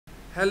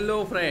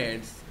Hello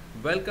friends,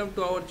 welcome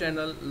to our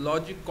channel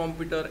Logic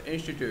Computer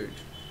Institute.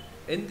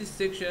 In this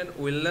section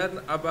we'll learn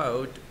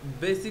about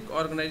basic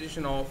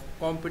organization of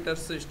computer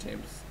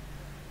systems.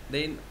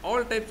 Then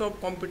all types of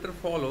computer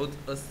follows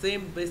a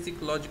same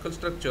basic logical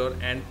structure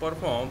and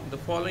perform the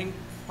following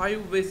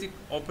 5 basic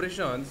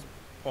operations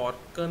for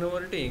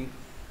converting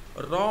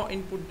raw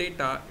input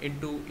data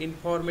into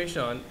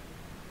information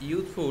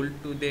useful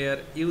to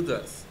their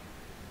users.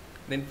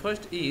 Then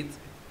first is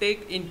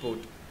take input,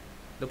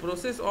 the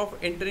process of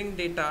entering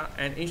data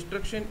and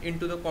instruction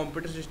into the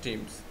computer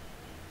systems.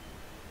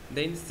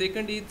 Then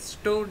second is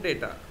store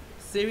data,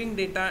 saving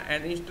data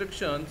and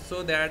instructions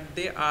so that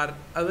they are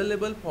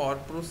available for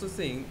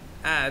processing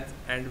as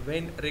and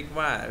when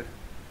required.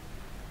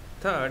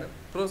 Third,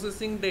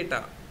 processing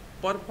data,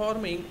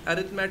 performing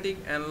arithmetic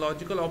and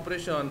logical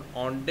operation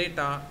on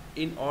data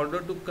in order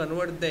to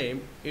convert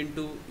them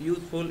into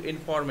useful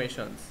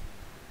informations.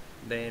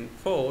 Then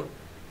four,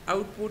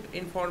 output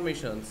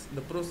informations,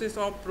 the process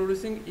of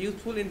producing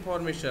useful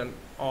information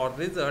or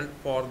result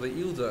for the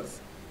users,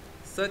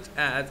 such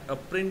as a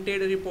printed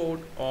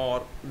report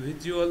or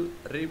visual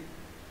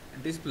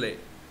display.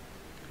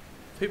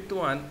 Fifth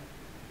one,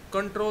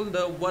 control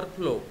the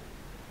workflow,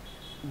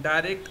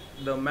 direct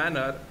the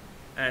manner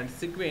and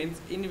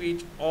sequence in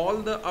which all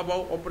the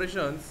above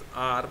operations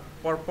are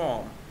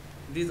performed.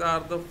 These are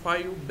the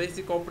 5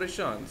 basic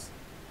operations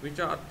which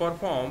are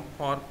performed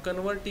for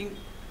converting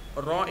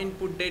raw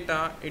input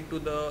data into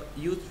the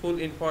useful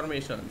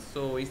information.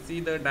 So we see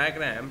the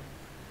diagram.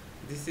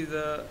 This is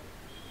a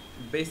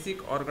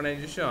basic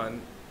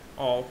organization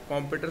of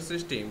computer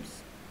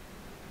systems.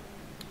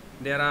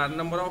 There are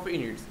number of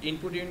units: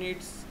 input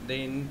units,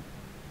 then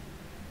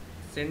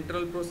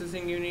central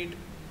processing unit,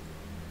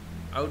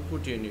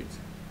 output units.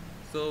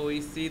 So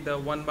we see the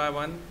one by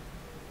one.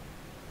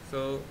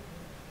 So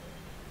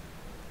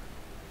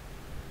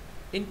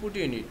input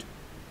unit,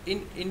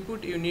 in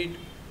input unit,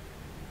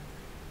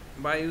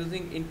 by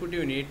using input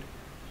unit,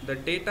 the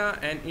data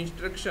and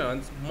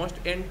instructions must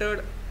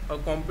enter a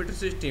computer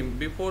system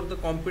before the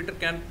computer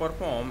can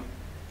perform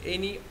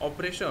any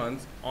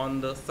operations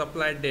on the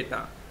supplied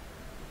data.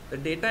 The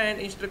data and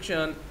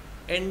instruction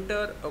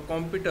enter a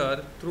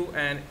computer through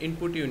an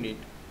input unit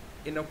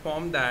in a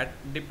form that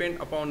depend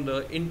upon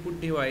the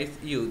input device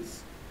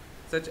used,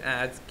 such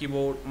as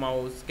keyboard,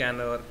 mouse,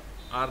 scanner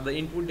are the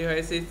input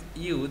devices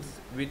used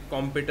with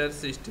computer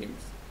systems.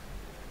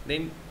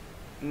 Then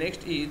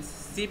next is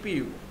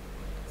CPU.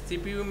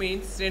 CPU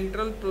means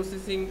central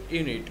processing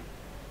unit.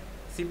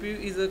 CPU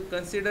is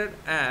considered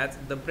as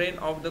the brain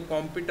of the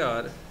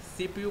computer.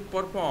 CPU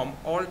perform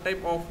all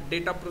type of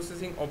data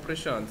processing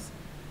operations.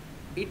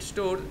 It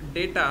stores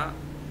data,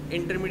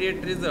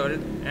 intermediate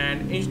result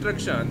and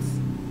instructions.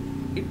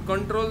 It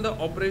controls the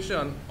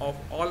operation of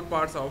all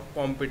parts of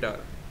computer.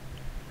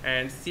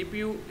 And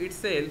CPU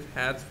itself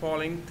has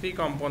following 3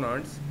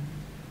 components.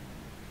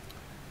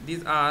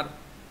 These are,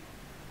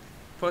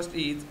 first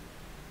is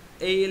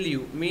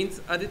ALU, means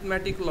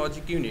arithmetic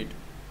logic unit.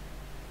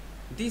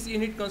 This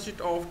unit consists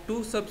of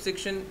 2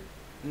 subsections,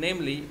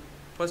 namely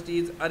first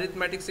is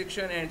arithmetic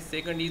section and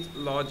second is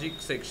logic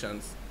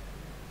sections.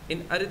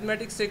 In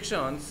arithmetic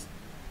sections,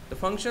 the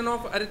function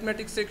of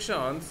arithmetic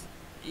sections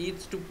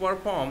is to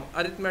perform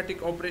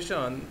arithmetic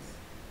operations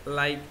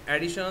like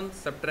addition,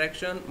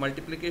 subtraction,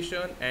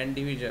 multiplication and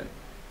division.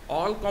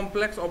 All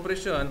complex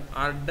operations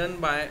are done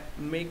by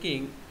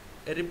making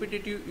a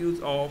repetitive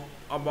use of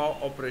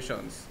above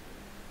operations.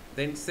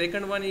 Then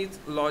second one is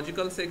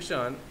logical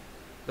section.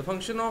 The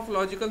function of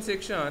logical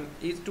section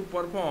is to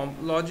perform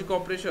logic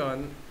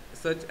operation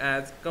such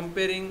as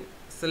comparing,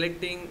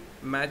 selecting,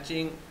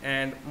 matching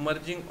and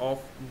merging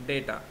of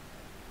data.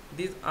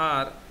 These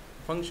are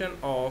function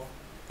of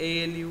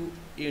ALU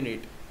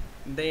unit.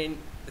 Then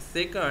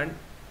second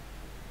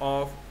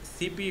of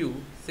CPU,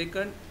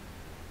 second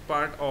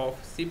part of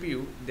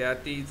CPU,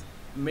 that is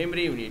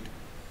memory unit.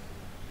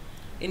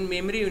 In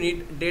memory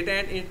unit, data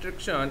and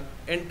instruction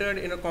entered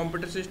in a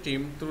computer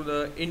system through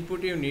the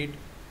input unit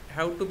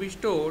have to be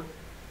stored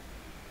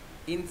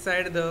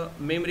inside the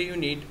memory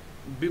unit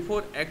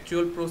before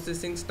actual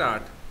processing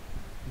start.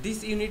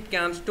 This unit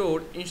can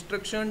store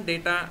instruction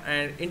data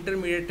and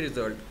intermediate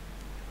result.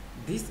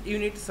 This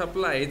unit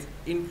supplies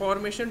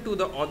information to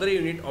the other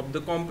unit of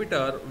the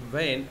computer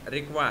when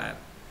required.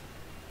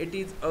 It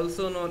is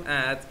also known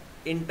as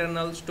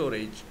internal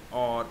storage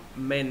or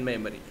main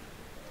memory.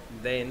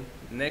 Then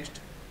next,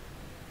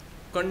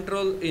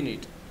 control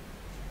unit.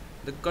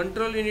 The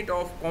control unit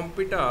of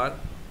computer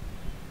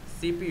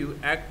CPU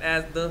act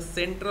as the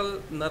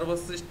central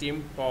nervous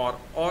system for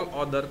all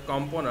other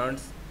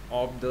components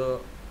of the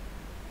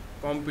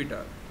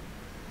computer.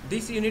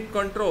 This unit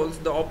controls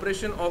the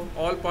operation of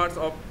all parts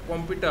of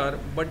computer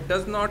but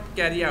does not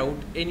carry out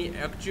any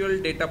actual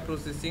data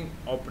processing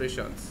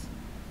operations.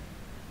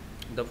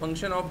 The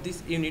function of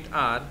this unit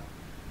are: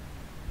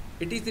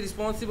 it is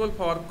responsible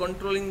for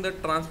controlling the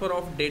transfer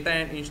of data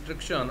and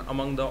instruction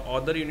among the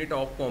other unit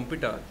of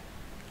computer.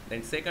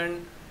 Then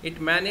second,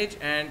 it manages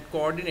and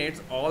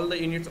coordinates all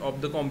the units of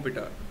the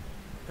computer.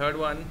 Third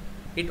one,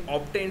 It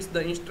obtains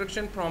the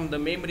instruction from the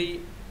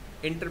memory,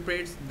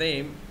 interprets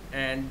them,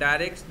 and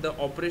directs the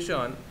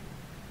operation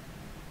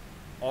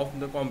of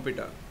the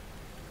computer.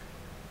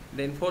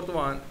 Then fourth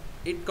one,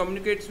 it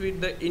communicates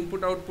with the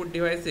input output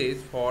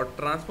devices for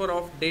transfer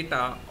of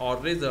data or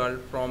result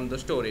from the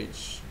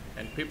storage.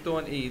 And fifth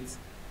one is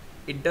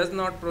it does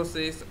not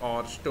process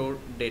or store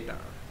data.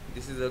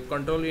 This is a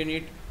control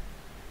unit.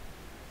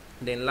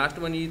 Then last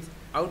one is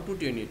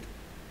output unit.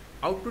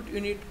 Output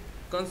unit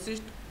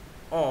consists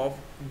of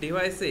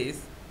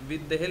devices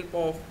with the help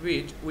of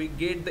which we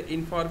get the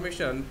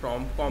information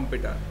from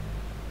computer.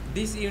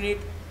 This unit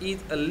is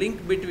a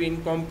link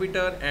between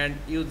computer and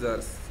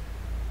users.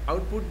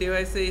 Output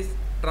devices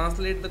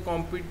translate the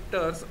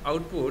computer's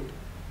output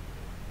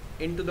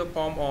into the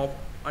form of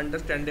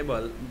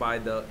understandable by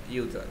the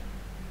user.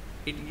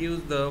 It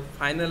gives the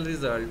final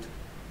result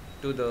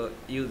to the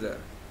user.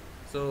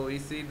 So we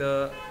see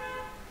the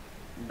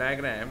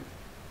diagram.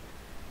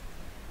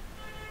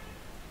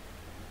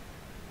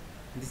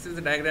 This is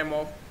the diagram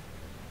of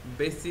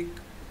basic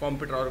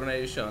computer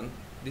organization.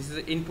 This is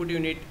the input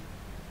unit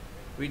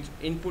which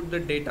input the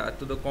data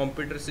to the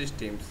computer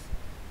systems.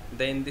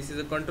 Then this is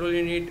a control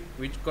unit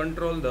which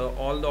control the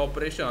all the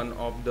operation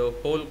of the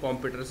whole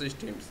computer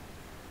systems.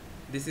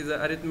 This is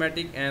a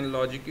arithmetic and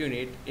logic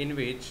unit in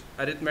which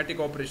arithmetic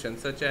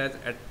operations such as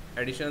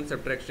addition,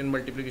 subtraction,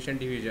 multiplication,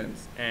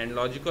 divisions, and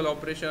logical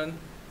operations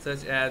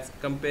such as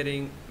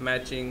comparing,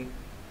 matching,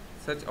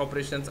 such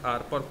operations are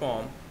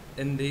performed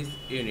in this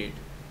unit.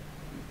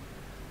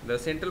 The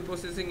central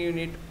processing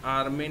unit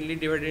are mainly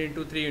divided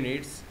into three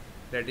units,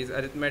 that is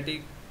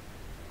arithmetic,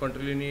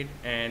 control unit,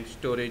 and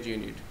storage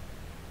unit.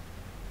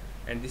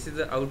 And this is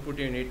the output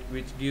unit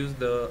which gives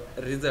the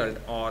result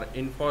or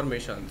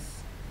informations.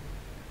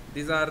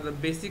 These are the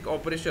basic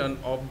operation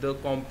of the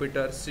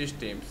computer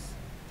systems.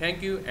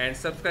 Thank you and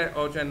subscribe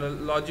our channel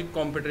Logic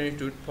Computer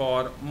Institute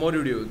for more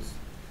videos.